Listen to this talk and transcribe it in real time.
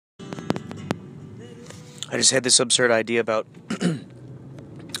I just had this absurd idea about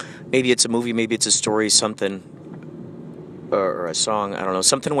maybe it's a movie, maybe it's a story, something, or a song, I don't know,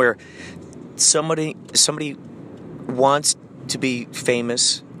 something where somebody wants to be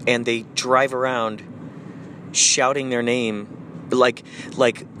famous and they drive around shouting their name, like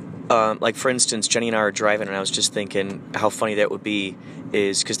for instance, Jenny and I are driving, and I was just thinking how funny that would be,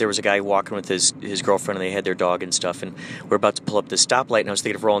 is because there was a guy walking with his girlfriend, and they had their dog and stuff, and we're about to pull up the stoplight, and I was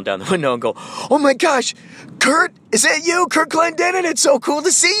thinking of rolling down the window and go, "Oh my gosh, Kurt, is that you, Kurt Clendenin? It's so cool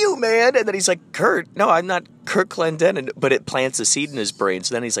to see you, man!" And then he's like, "Kurt, no, I'm not Kurt Clendenin," but it plants a seed in his brain.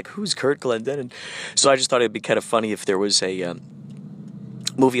 So then he's like, "Who's Kurt Clendenin?" So I just thought it'd be kind of funny if there was a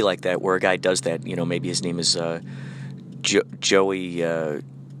movie like that where a guy does that. You know, maybe his name is Joey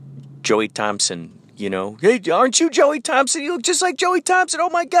Thompson, you know. "Hey, aren't you Joey Thompson? You look just like Joey Thompson.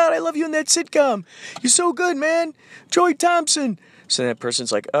 Oh my God, I love you in that sitcom. You're so good, man. Joey Thompson." So that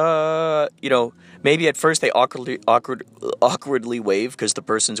person's like, you know, maybe at first they awkwardly wave because the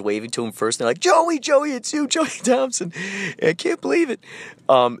person's waving to him first. They're like, Joey, it's you, Joey Thompson. I can't believe it.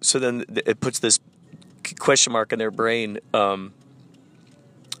 So then it puts this question mark in their brain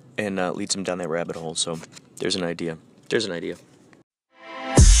and leads them down that rabbit hole. So there's an idea.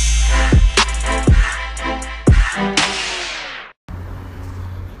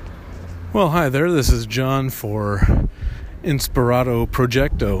 Well, hi there. This is John for Inspirato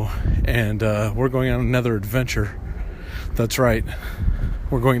Projecto, and we're going on another adventure. That's right.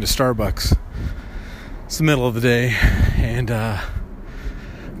 We're going to Starbucks. It's the middle of the day, and I'm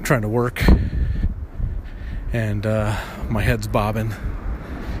trying to work, and my head's bobbing.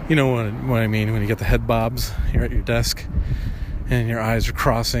 You know what I mean when you get the head bobs. You're at your desk, and your eyes are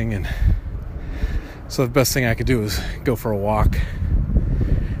crossing, and so the best thing I could do is go for a walk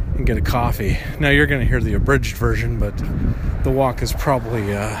and get a coffee. Now you're going to hear the abridged version, but the walk is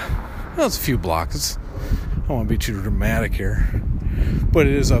probably it's a few blocks. I don't want to be too dramatic here, but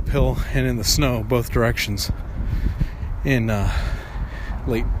it is uphill and in the snow both directions in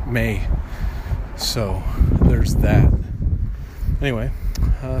late May, so there's that. Anyway,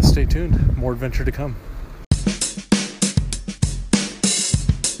 stay tuned, more adventure to come.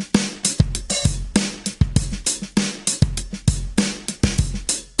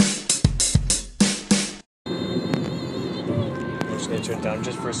 Turn it down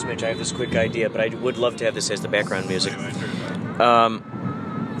just for a smidge. I have this quick idea, but I would love to have this as the background music.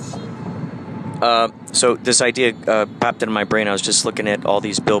 So this idea popped into my brain. I was just looking at all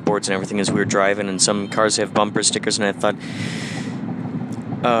these billboards and everything as we were driving, and some cars have bumper stickers, and I thought,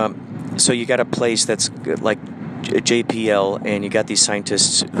 so you got a place that's like JPL, and you got these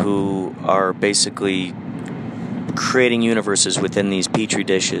scientists who are basically creating universes within these petri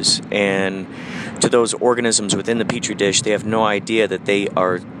dishes, and to those organisms within the petri dish, they have no idea that they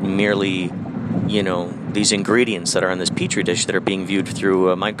are merely, you know, these ingredients that are on this petri dish that are being viewed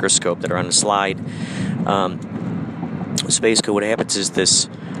through a microscope that are on a slide. So basically what happens is this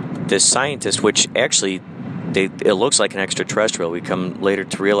scientist, which actually it looks like an extraterrestrial. We come later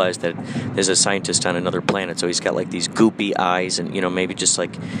to realize that there's a scientist on another planet. So he's got like these goopy eyes, and you know, maybe just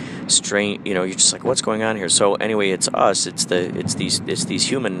like strange. You know, you're just like, what's going on here? So anyway, it's us. It's these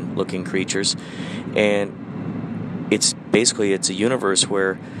human-looking creatures, and it's a universe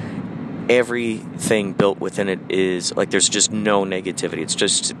where everything built within it is like there's just no negativity. It's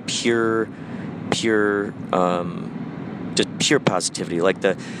just pure positivity. Like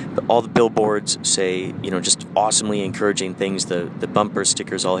all the billboards say, you know, just awesomely encouraging things. The bumper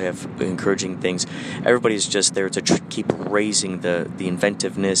stickers all have encouraging things. Everybody's just there to keep raising the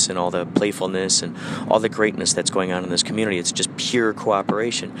inventiveness and all the playfulness and all the greatness that's going on in this community. It's just pure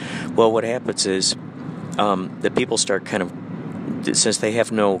cooperation. Well, what happens is the people start kind of, since they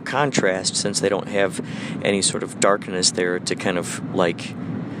have no contrast, since they don't have any sort of darkness there to kind of like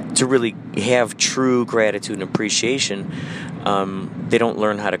to really have true gratitude and appreciation, they don't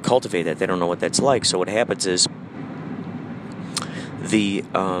learn how to cultivate that. They don't know what that's like. So what happens is the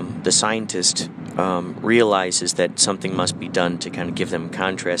scientist realizes that something must be done to kind of give them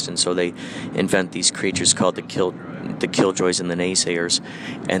contrast, and so they invent these creatures called the killjoys and the naysayers,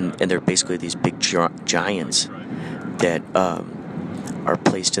 and they're basically these big giants that are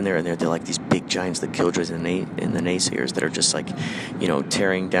placed in there, and they're like these big giants, the killjoys and the naysayers, that are just like, you know,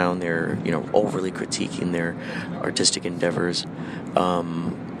 tearing down their, you know, overly critiquing their artistic endeavors,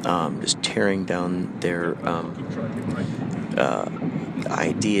 just tearing down their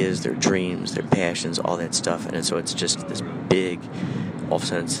ideas, their dreams, their passions, all that stuff. And so it's just this big, all of a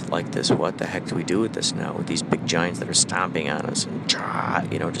sudden it's like this, what the heck do we do with this now, with these big giants that are stomping on us,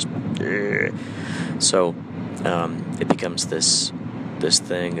 and, you know, just, so it becomes this this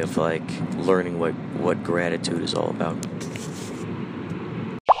thing of like learning what gratitude is all about.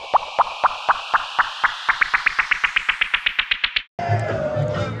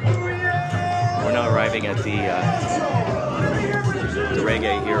 We're now arriving at the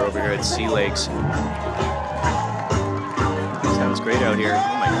reggae here over here at Sea Lakes. Sounds great out here.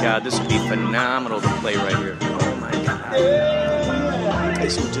 Oh my God, this would be phenomenal to play right here. Oh my God,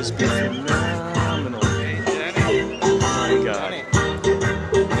 this would just be phenomenal. Oh my God,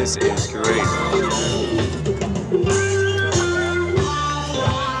 this is great.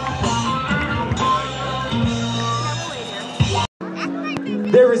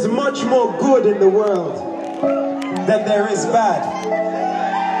 There is much more good in the world than there is bad.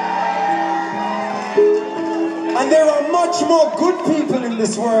 And there are much more good people in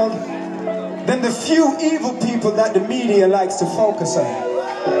this world than the few evil people that the media likes to focus on.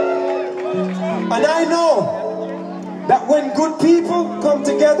 And I know that when good people come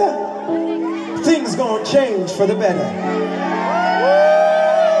together, things gonna change for the better.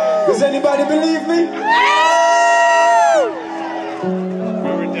 Does anybody believe me?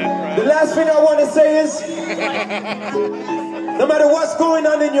 The last thing I want to say is, no matter what's going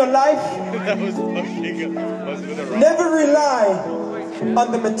on in your life, never rely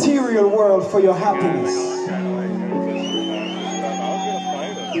on the material world for your happiness.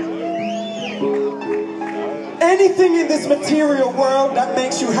 Anything in this material world that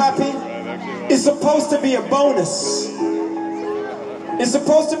makes you happy is supposed to be a bonus. It's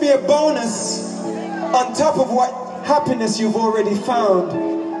supposed to be a bonus on top of what happiness you've already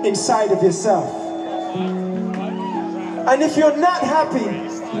found inside of yourself. And if you're not happy,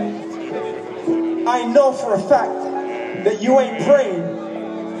 I know for a fact that you ain't praying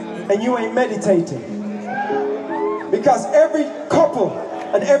and you ain't meditating. Because every couple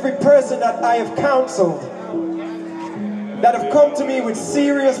and every person that I have counseled that have come to me with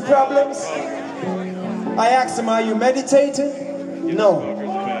serious problems, I ask them, are you meditating? No.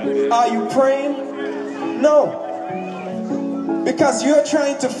 Are you praying? No. Because you're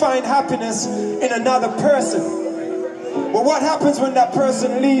trying to find happiness in another person. But what happens when that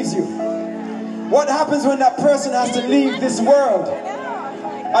person leaves you? What happens when that person has to leave this world?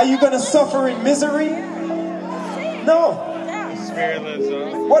 Are you going to suffer in misery? No.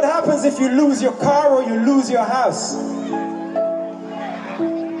 What happens if you lose your car or you lose your house?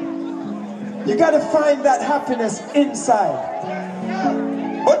 You got to find that happiness inside.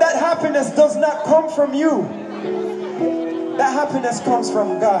 But that happiness does not come from you. That happiness comes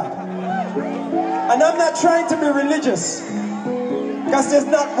from God. And I'm not trying to be religious, because there's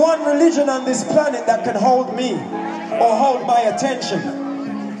not one religion on this planet that can hold me or hold my attention.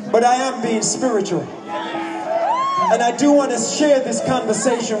 But I am being spiritual. And I do want to share this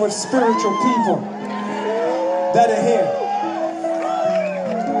conversation with spiritual people that are here.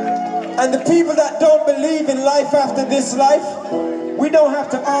 And the people that don't believe in life after this life, we don't have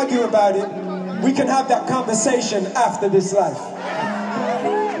to argue about it. We can have that conversation after this life.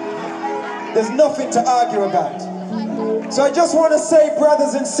 There's nothing to argue about. So I just want to say,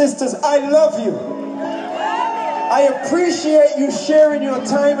 brothers and sisters, I love you. I appreciate you sharing your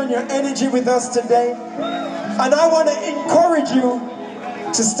time and your energy with us today. And I want to encourage you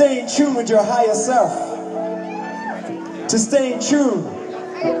to stay in tune with your higher self. To stay in tune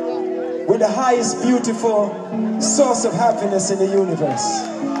with the highest beautiful source of happiness in the universe.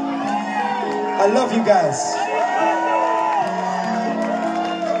 I love you guys.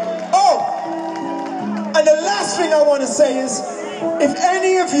 Oh, and the last thing I want to say is, if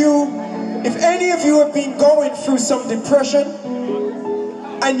any of you have been going through some depression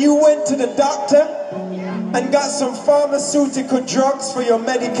and you went to the doctor and got some pharmaceutical drugs for your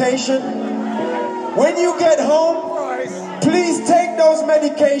medication, when you get home, please take those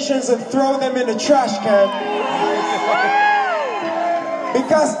medications and throw them in the trash can.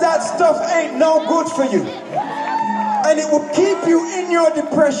 Because that stuff ain't no good for you. And it will keep you in your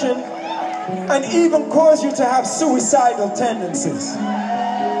depression and even cause you to have suicidal tendencies.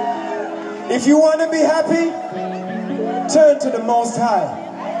 If you want to be happy, turn to the Most High.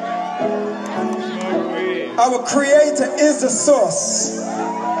 Our Creator is the source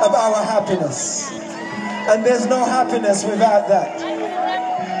of our happiness. And there's no happiness without that.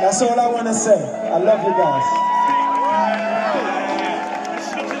 That's all I want to say. I love you guys.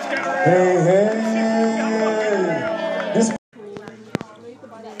 Hey, hey. This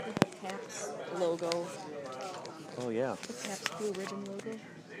Pabst logo. Oh yeah. The Pabst Blue Ribbon logo.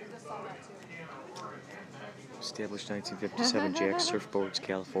 Established 1957, Jack Surfboards,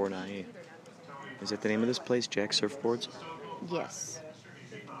 California. Is that the name of this place, Jack Surfboards? Yes.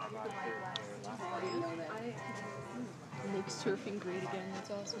 make surfing great again.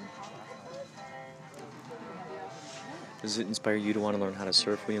 That's awesome. Does it inspire you to want to learn how to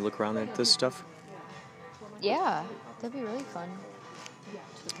surf when you look around at this stuff? Yeah, that'd be really fun.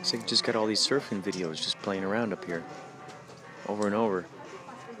 So you just got all these surfing videos just playing around up here, over and over.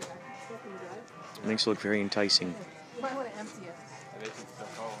 It makes it look very enticing.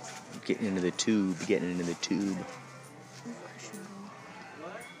 Getting into the tube, getting into the tube.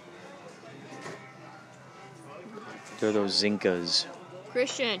 They're those Zinkas.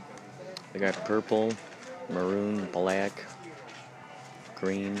 Christian. They got purple, maroon, black,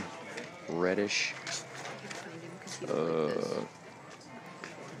 green, reddish,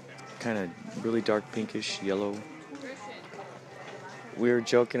 kind of really dark pinkish yellow. We were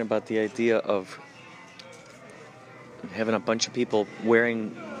joking about the idea of having a bunch of people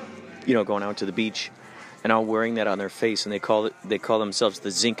wearing, going out to the beach and all wearing that on their face, and they call themselves the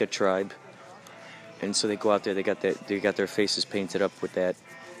Zinka tribe. And so they go out there, they got their faces painted up with that.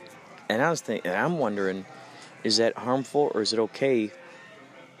 And I'm wondering, is that harmful or is it okay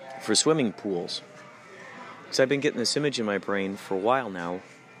for swimming pools? Because I've been getting this image in my brain for a while now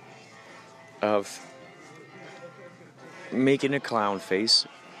of making a clown face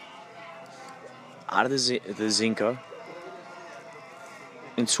out of the Zinka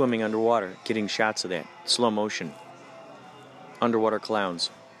and swimming underwater, getting shots of that, slow motion, underwater clowns.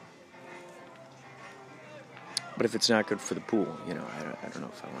 But if it's not good for the pool, I don't know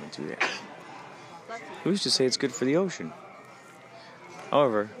if I want to do that. Who's to say it's good for the ocean?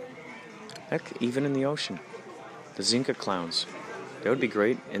 However, heck, even in the ocean, the Zinka clowns, that would be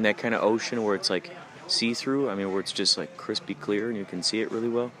great. In that kind of ocean where it's like see-through, where it's just like crispy clear and you can see it really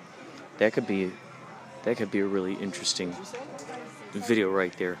well. That could be a really interesting video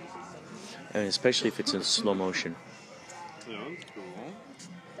right there, and especially if it's in slow motion. Yeah,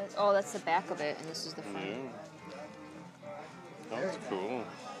 that's cool. That's the back of it, and this is the front. Yeah. That's cool.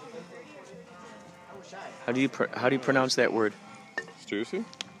 How do you pronounce that word? Stussy?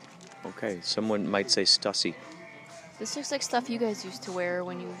 Okay, someone might say Stussy. This looks like stuff you guys used to wear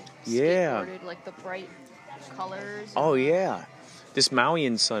when you Yeah. skateboarded, like the bright colors. Oh yeah, this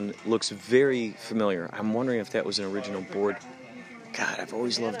Mauian sun looks very familiar. I'm wondering if that was an original board. God, I've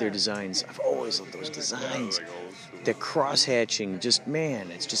always loved their designs. I've always loved those designs. The cross hatching,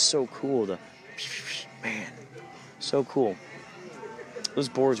 it's just so cool. So cool. Those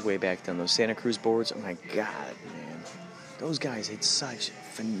boards way back then, those Santa Cruz boards, oh my God, man. Those guys had such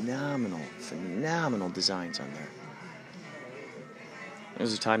phenomenal designs on there. There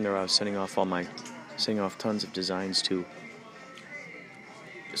was a time there I was sending off tons of designs to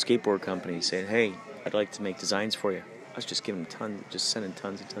a skateboard company saying, hey, I'd like to make designs for you. I was just sending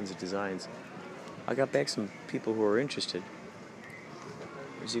tons and tons of designs. I got back some people who were interested.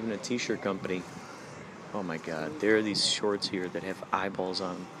 There's even a t-shirt company. Oh my God, there are these shorts here that have eyeballs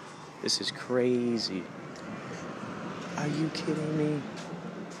on them. This is crazy. Are you kidding me?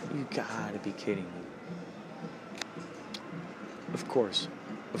 You gotta be kidding me. Of course.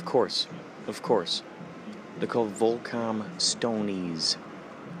 They're called Volcom Stonies.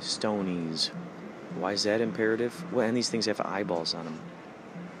 Stonies. Why is that imperative? Well, and these things have eyeballs on them.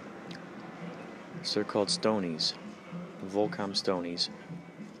 So they're called Stonies. Volcom Stonies.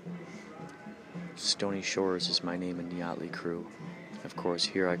 Stony Shores is my name in the Yachtly crew. Of course,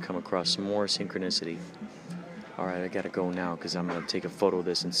 here I come across some more synchronicity. Alright, I gotta go now because I'm gonna take a photo of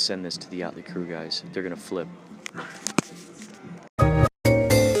this and send this to the Yachtly crew guys. They're gonna flip.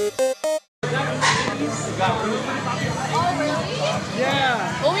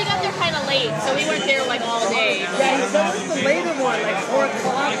 Yeah. Well, we got there kind of late, so we weren't there like all day. Yeah, that was the later one, like 4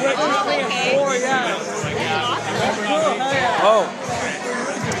 o'clock. Okay. 4, yeah. That's awesome. Cool, yeah. Oh!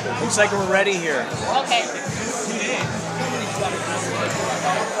 Looks like we're ready here. Okay.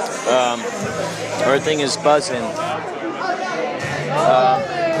 Everything is buzzing.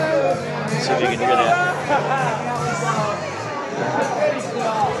 See if you can hear that.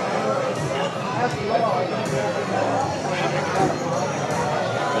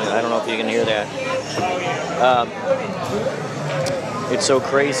 I don't know if you can hear that. It's so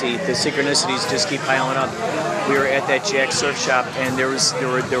crazy. The synchronicities just keep piling up. We were at that Jack Surf Shop, and there were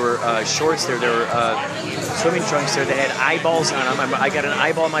shorts there. There were swimming trunks there that had eyeballs on them. I got an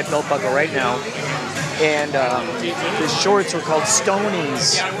eyeball in my belt buckle right now. And the shorts were called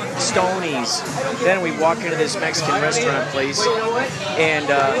Stonies. Stonies. Then we walk into this Mexican restaurant place, and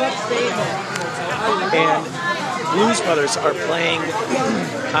Blues Brothers are playing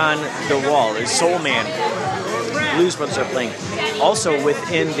on the wall. There's Soul Man. Blues Brothers are playing. Also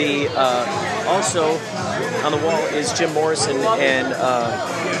within the, also on the wall is Jim Morrison and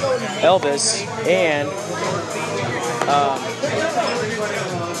Elvis, and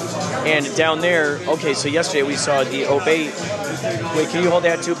And down there, okay, so yesterday we saw the Obey. Wait, can you hold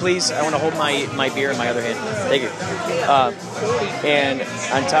that too, please? I want to hold my beer in my other hand. Thank you. And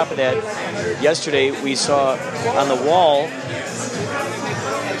on top of that, yesterday we saw on the wall,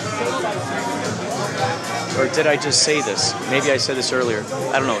 or did I just say this? Maybe I said this earlier.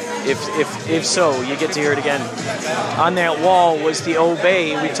 I don't know. If so, you get to hear it again. On that wall was the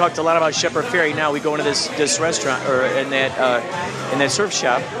Obey. We talked a lot about Shepherd Ferry. Now we go into this restaurant or in that surf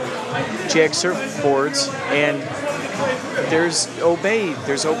shop, Jack Surfboards, and there's Obey.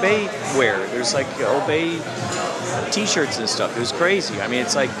 There's Obey wear. There's like Obey T-shirts and stuff. It was crazy. I mean,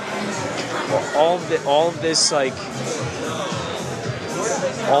 it's like all of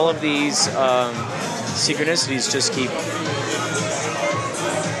these synchronicities just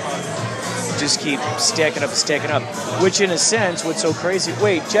keep stacking up. Which, in a sense, what's so crazy?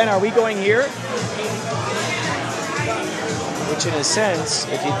 Wait, Jen, are we going here? Which, in a sense,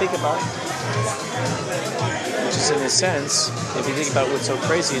 if you think about, what's so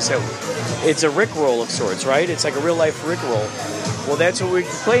crazy is that it's a Rickroll of sorts, right? It's like a real life Rickroll. Well, that's what we're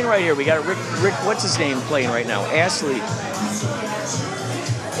playing right here. We got Rick. What's his name playing right now? Astley.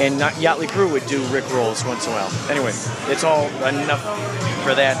 And Yachtly Crew would do Rick rolls once in a while. Anyway, it's all enough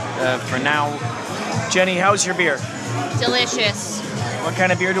for that for now. Jenny, how's your beer? Delicious. What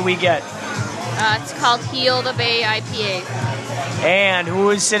kind of beer do we get? It's called Heal the Bay IPA. And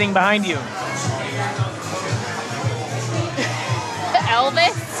who is sitting behind you?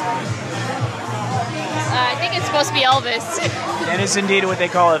 Elvis? I think it's supposed to be Elvis. That is indeed what they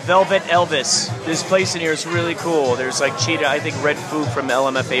call it, Velvet Elvis. This place in here is really cool. There's like cheetah, I think red food from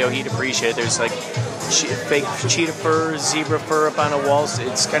LMFAO, he'd appreciate it. There's like fake cheetah fur, zebra fur up on a wall.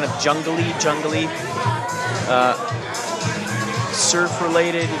 It's kind of jungly, surf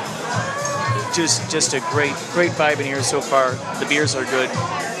related. Just a great vibe in here so far. The beers are good.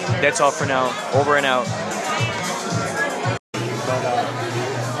 That's all for now. Over and out.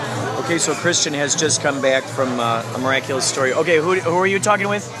 Okay, so Christian has just come back from a miraculous story. Okay, who are you talking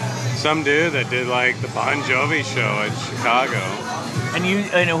with? Some dude that did like the Bon Jovi show in Chicago. And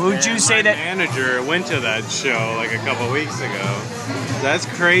who'd you say that? My manager went to that show like a couple weeks ago. That's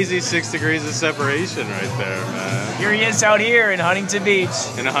crazy 6 degrees of separation right there, man. Here he is out here in Huntington Beach.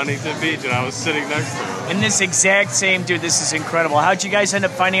 In Huntington Beach, and I was sitting next to him. And this exact same dude, this is incredible. How'd you guys end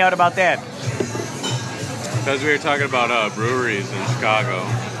up finding out about that? Because we were talking about breweries in Chicago.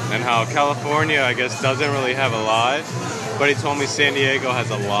 And how California, I guess, doesn't really have a lot, but he told me San Diego has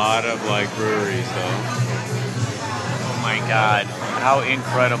a lot of like breweries, though. Oh my God, how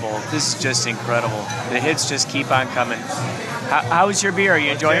incredible! This is just incredible. The hits just keep on coming. How's your beer? Are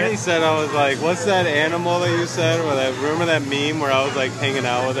you enjoying Danny it? said, I was like, what's that animal that you said? Remember that meme where I was like hanging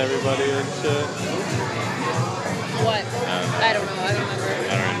out with everybody and shit? What? I don't know. I don't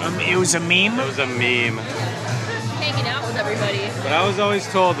remember. It was a meme. It was a meme. Hanging out with everybody. But I was always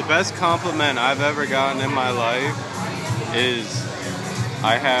told the best compliment I've ever gotten in my life is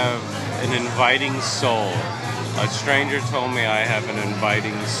I have an inviting soul. A stranger told me I have an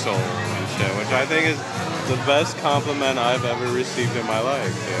inviting soul and shit, which I think is the best compliment I've ever received in my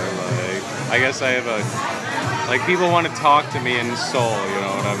life. Like, I guess I have like people want to talk to me in soul, you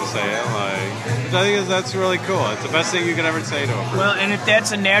know what I'm saying? Like, which I think that's really cool. It's the best thing you can ever say to them. Well, and if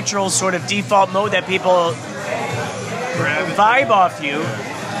that's a natural sort of default mode that people vibe off you,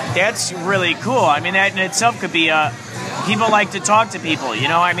 that's really cool. I mean, that in itself could be people like to talk to people, you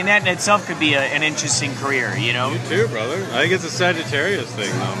know? I mean, that in itself could be an interesting career, you know? You too, brother. I think it's a Sagittarius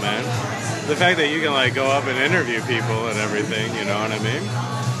thing, though, man. The fact that you can, like, go up and interview people and everything, you know what I mean?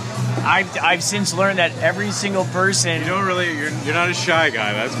 I've since learned that every single person... You're not a shy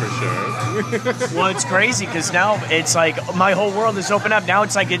guy, that's for sure. Well, it's crazy, because now it's like, my whole world is open up. Now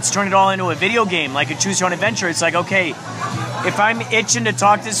it's like it's turned it all into a video game, like a choose your own adventure. It's like, okay, if I'm itching to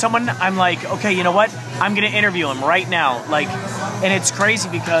talk to someone, I'm like, okay, you know what? I'm going to interview him right now. Like, and it's crazy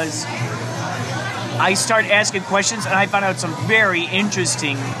because I start asking questions, and I find out some very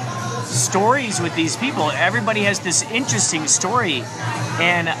interesting stories with these people. Everybody has this interesting story,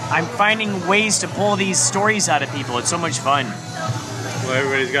 and I'm finding ways to pull these stories out of people. It's so much fun. Well,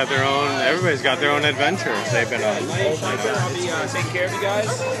 everybody's got their own adventures they've been on. I'll be taking care of you guys.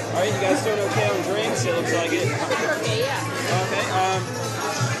 All right, you guys doing okay on drinks? It looks like it. Okay, yeah. Okay.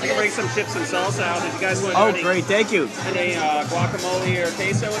 I can bring some chips and salsa out. Did you guys want Oh, great, thank you. any guacamole or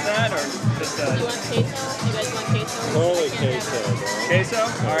queso with that, or just You want queso? You guys want queso? Holy queso, bro. queso?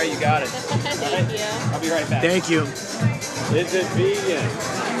 All right, you got it. Thank you. I'll be right back. Thank you. Is it vegan?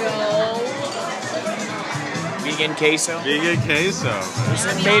 No. Vegan queso. Vegan queso.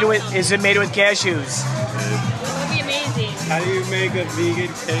 Is it made with cashews? It would be amazing How do you make a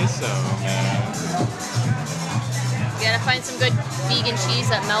vegan queso, man? You gotta find some good vegan cheese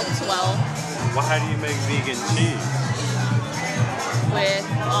that melts well. Well, how do you make vegan cheese? With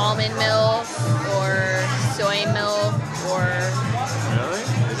almond milk or soy milk or Really?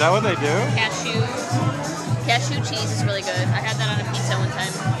 Is that what they do? cashew. Cashew cheese is really good. I had that on a pizza one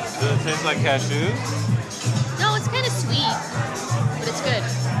time. Does it taste like cashews? No, it's kind of sweet, but it's good.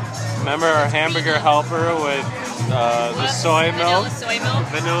 Remember our hamburger helper with the soy milk? Vanilla soy milk.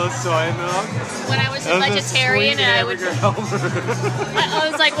 Vanilla soy milk? When I was a That was a vegetarian sweet and I would, hamburger helper. I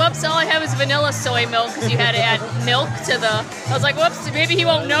was like, whoops, all I have is vanilla soy milk because you had to add milk to the. I was like, whoops, maybe he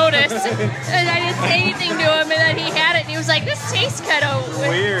won't notice. And I didn't say anything to him, and then he had it, and he was like, this tastes kind of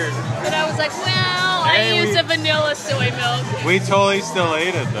Weird. And I was like, well, Hey, I used a vanilla soy milk. We totally still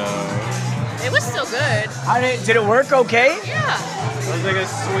ate it though. It was still good. Did it work okay? Yeah. It was like a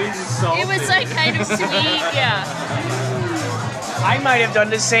sweet and salty. It was like kind of sweet, yeah. I might have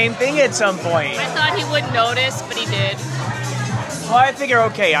done the same thing at some point. I thought he wouldn't notice, but he did. Well, I figure,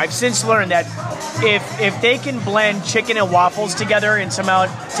 okay, I've since learned that if they can blend chicken and waffles together and somehow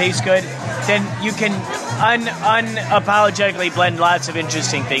it tastes good, then you can unapologetically blend lots of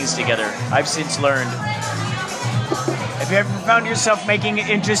interesting things together. I've since learned. Have you ever found yourself making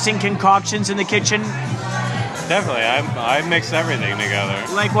interesting concoctions in the kitchen? Definitely, I mix everything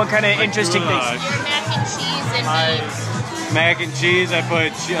together. Like what kind of interesting things? Your mac and cheese and beans. Mac and cheese, I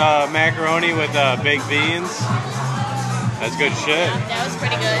put macaroni with baked beans. That's good shit. That was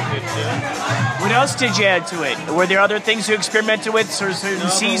pretty good. Good shit. What else did you add to it? Were there other things you experimented with, or certain No, but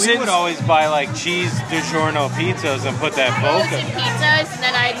seasons? we would always buy like cheese DiGiorno pizzas and put that Frozen boca. pizzas, and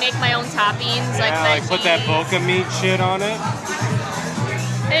then I'd make my own toppings, like Yeah, like veggies. put that boca meat shit on it.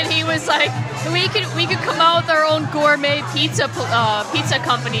 And he was like, we could come out with our own gourmet pizza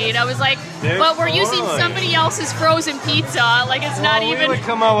company. And I was like, Dude, but we're using totally. somebody else's frozen pizza. Like it's not We even. would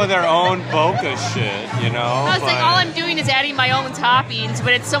come out with our own boca shit, you know. I was like, but- all I'm doing is adding my own toppings,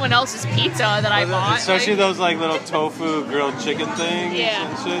 but it's someone else's pizza that I bought. Especially like, those like little tofu grilled chicken things Yeah.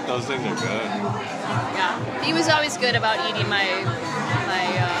 and shit. Those things are good. Yeah, he was always good about eating my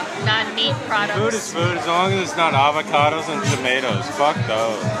non-meat products. Food is food as long as it's not avocados and tomatoes. Fuck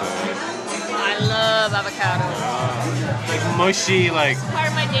those. Dude. I love avocados. Like mushy, like It's part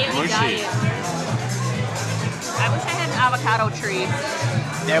of my daily mushy. diet. I wish I had an avocado tree.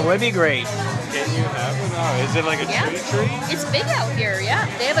 That would be great. Can you have it? Oh, is it like a Yeah. tree? It's big out here, yeah.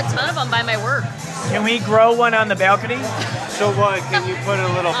 They have a ton of them by my work. Can we grow one on the balcony? So what? Can you put a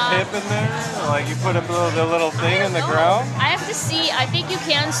little pip in there? Like you put the little thing in the ground? I have to see. I think you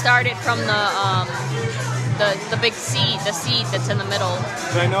can start it from the big seed, the seed that's in the middle.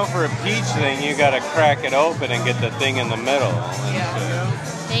 'Cause I know for a peach thing, you gotta crack it open and get the thing in the middle. and shit.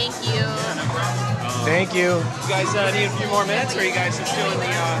 Thank you. Thank you. You guys need a few more minutes, or are you guys just doing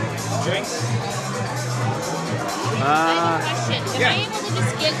the drinks? I have a question. Am I able to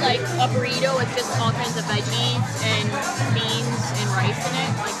just get like a burrito with just all kinds of veggies and beans and rice in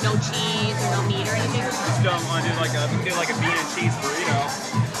it, like no cheese or no meat or anything? Just want to do like a bean and cheese burrito.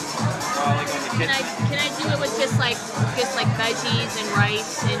 Like on the Can I do it with just like veggies and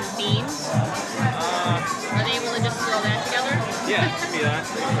rice and beans? Are they able to just throw that together? Yeah, do that.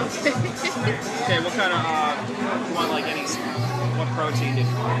 Okay, what kind of you want like any? What protein did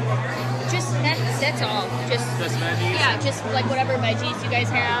you want? Just that's all. Just veggies? Yeah, just like whatever veggies you guys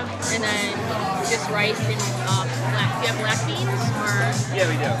have, and then just rice and black. Do you have black beans or? Yeah,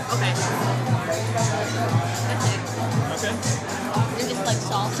 we do. Okay. That's it. Okay. And just like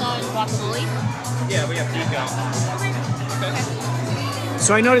salsa and guacamole. Yeah, we have pico. Okay.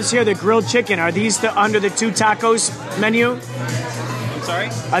 So I notice here the grilled chicken. Are these under the 2 tacos menu? I'm sorry?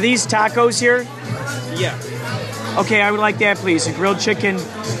 Are these tacos here? Yeah. Okay, I would like that, please. A grilled chicken.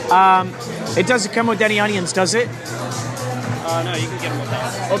 It doesn't come with any onions, does it? No, you can get them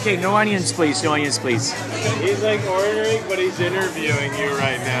without. Okay, no onions, please. No onions, please. He's like ordering, but he's interviewing you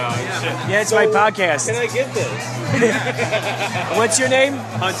right now. and shit. Yeah, it's my podcast. Can I get this? What's your name?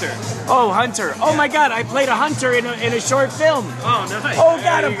 Hunter. Oh, Hunter. Oh my God, I played a hunter in a short film. Oh, nice. Oh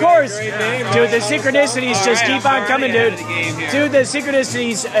God, of course. Great name. Dude, the synchronicities just keep on coming, dude. The game here. Dude, the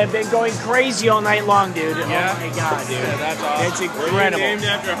synchronicities have been going crazy all night long, dude. Yeah? Oh my God, dude. Yeah, that's awesome. It's Were you incredible. named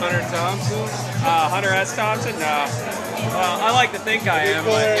after Hunter Thompson? Hunter S. Thompson? No. Well, I like to think I am,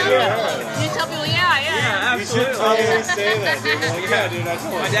 but You tell people, yeah. You should absolutely. totally say that, dude. Like, yeah, dude, I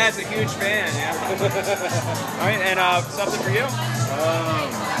told My you. dad's a huge fan, yeah. All right, and something for you?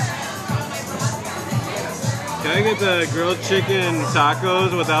 Can I get the grilled chicken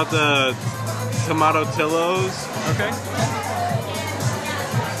tacos without the tomato tillos? Okay.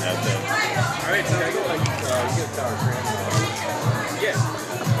 That's it. All right, so I get sour cream.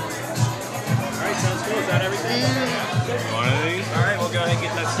 that everything? Yeah. One of these? All right, we'll go ahead and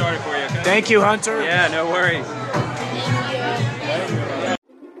get that started for you, okay? Thank you, Hunter. Yeah, no worries.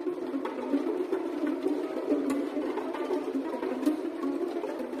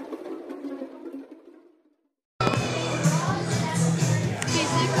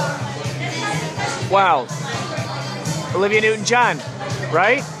 Wow. Olivia Newton-John,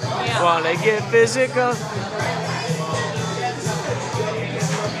 right? Yeah. Wanna get physical?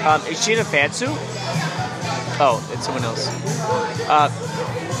 Is she in a pantsuit? Oh, it's someone else.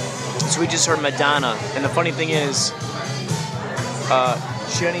 So we just heard Madonna, and the funny thing is,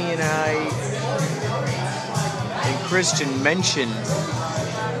 Jenny and I and Christian mentioned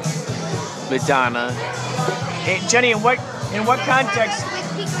Madonna. Hey, Jenny, in what context?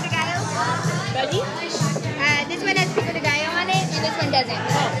 With pico de gallo. Veggie? This one has pico de gallo on it, and this one doesn't.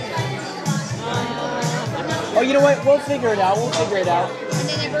 Oh, you know what? We'll figure it out. And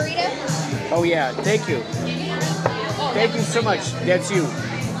then a burrito. Oh yeah, thank you. Thank you so much. That's you.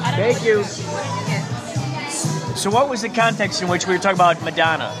 Thank you. So what was the context in which we were talking about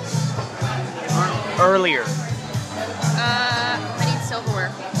Madonna earlier? I need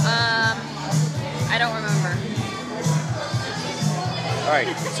silverware. I don't remember. All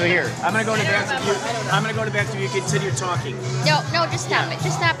right, so here, I'm gonna go to the bathroom. You continue talking. No, just stop it.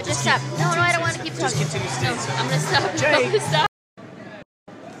 Just stop. No, I don't want to keep talking. Just continue staying. No, I'm gonna stop. Jay. I'm gonna stop.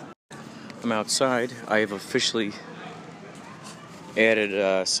 I'm outside. I have officially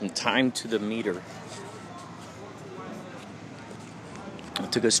added some time to the meter. I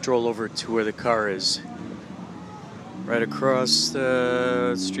took a stroll over to where the car is. Right across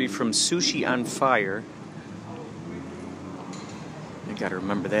the street from Sushi on Fire. I gotta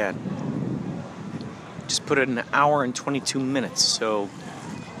remember that. Just put it in 1 hour and 22 minutes, so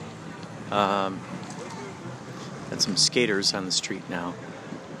got some skaters on the street now.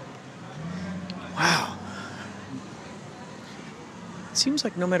 Wow. It seems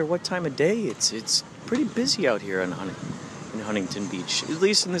like no matter what time of day, it's pretty busy out here in Huntington Beach, at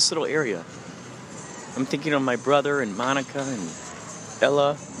least in this little area. I'm thinking of my brother and Monica and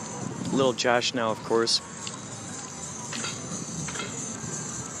Ella, little Josh now, of course.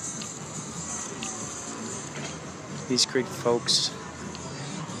 These great folks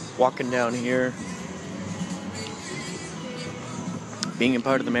walking down here, being a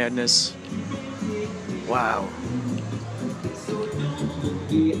part of the madness. Wow.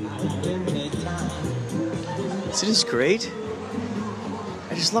 Isn't this great?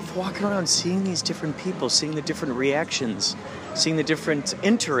 I just love walking around, seeing these different people, seeing the different reactions, seeing the different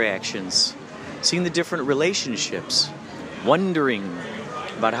interactions, seeing the different relationships, wondering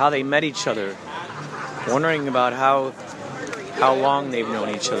about how they met each other, wondering about how long they've known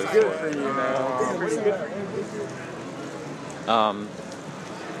each other for.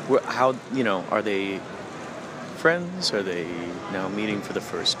 How, are they friends? Are they now meeting for the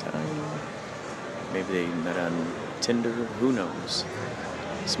first time? Maybe they met on Tinder, who knows?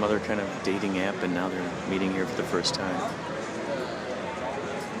 Some other kind of dating app, and now they're meeting here for the first time.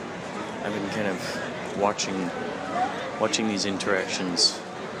 I've been kind of watching these interactions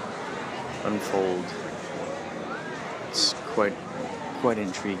unfold. It's quite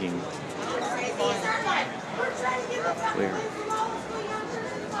intriguing. Where?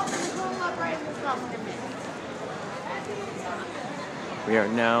 We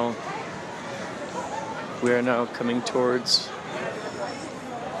are now coming towards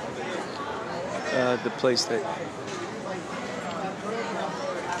the place that...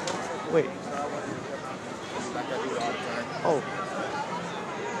 Wait. Oh.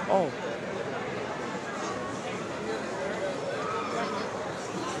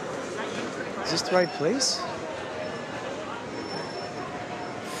 Is this the right place?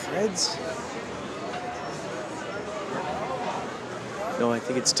 Fred's? No, I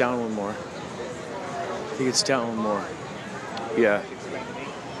think it's down one more. Yeah. I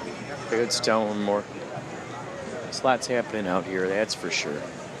think it's down one more. There's lots happening out here, that's for sure.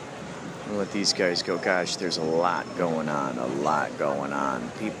 I'll let these guys go. Gosh, there's a lot going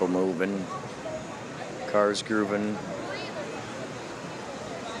on. People moving. Cars grooving.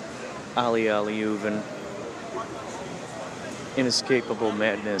 Alley-ooving. Inescapable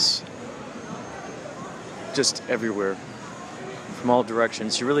madness. Just everywhere. From all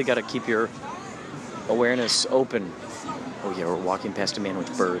directions. You really got to keep your awareness open. Oh yeah, we're walking past a man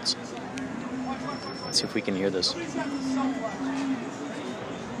with birds. Let's see if we can hear this.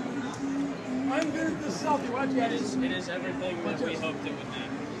 I'm good at this selfie. Watch it is everything that we hoped it would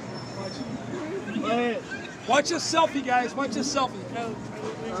be. Watch this selfie, guys. Watch this selfie.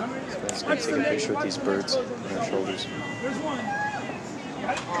 Let's go take a picture with these birds on our shoulders. There's one.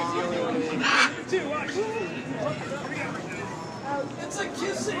 too. Watch. It's a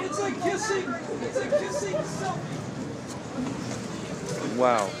kissing selfie.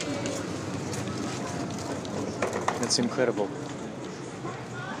 Wow. That's incredible.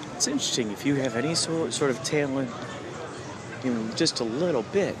 It's interesting if you have any sort of talent, even just a little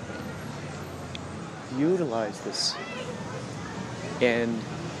bit, utilize this. And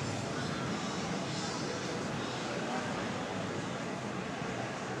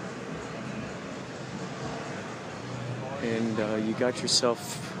you got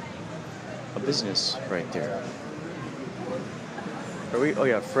yourself a business right there. Are we? Oh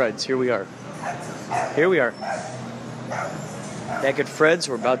yeah, Fred's. Here we are. Here we are. Back at Fred's.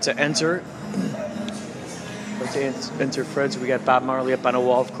 We're about to enter. Enter Fred's. We got Bob Marley up on a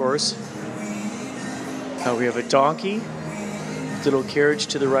wall, of course. We have a donkey. Little carriage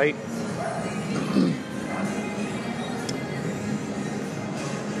to the right.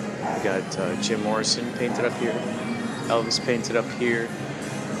 We got Jim Morrison painted up here. Elvis painted up here.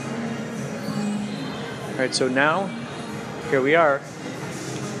 All right, so now, here we are,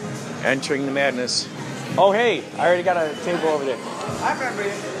 entering the madness. Oh, hey, I already got a table over there. I remember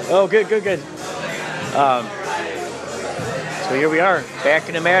you. Oh, good. So here we are, back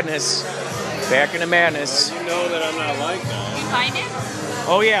in the madness. Back in the madness. You know that I'm not like that. You find it?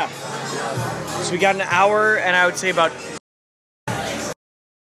 Oh, yeah. So we got an hour, and I would say about...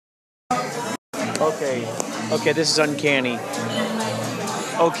 Okay, this is uncanny.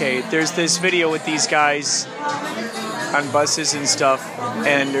 Okay, there's this video with these guys on buses and stuff,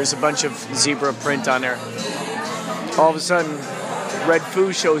 and there's a bunch of zebra print on there. All of a sudden, Red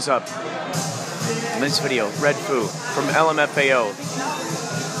Foo shows up in this video. Red Foo from LMFAO.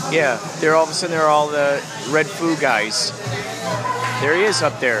 Yeah, they're all of a sudden they're all the Red Foo guys. There he is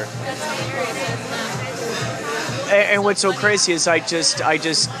up there. And what's so crazy is I just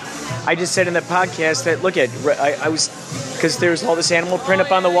said in the podcast that I was, because there's all this animal print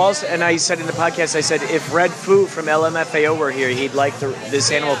up on the walls, and I said in the podcast, I said if Red Foo from LMFAO were here, he'd like this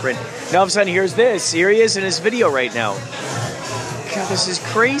animal print. And all of a sudden, here he is in his video right now. God, this is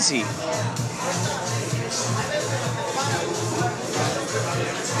crazy.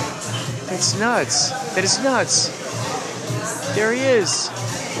 That's nuts. That is nuts. There he is.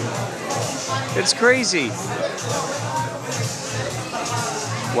 It's crazy.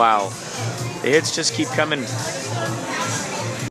 Wow. The hits just keep coming.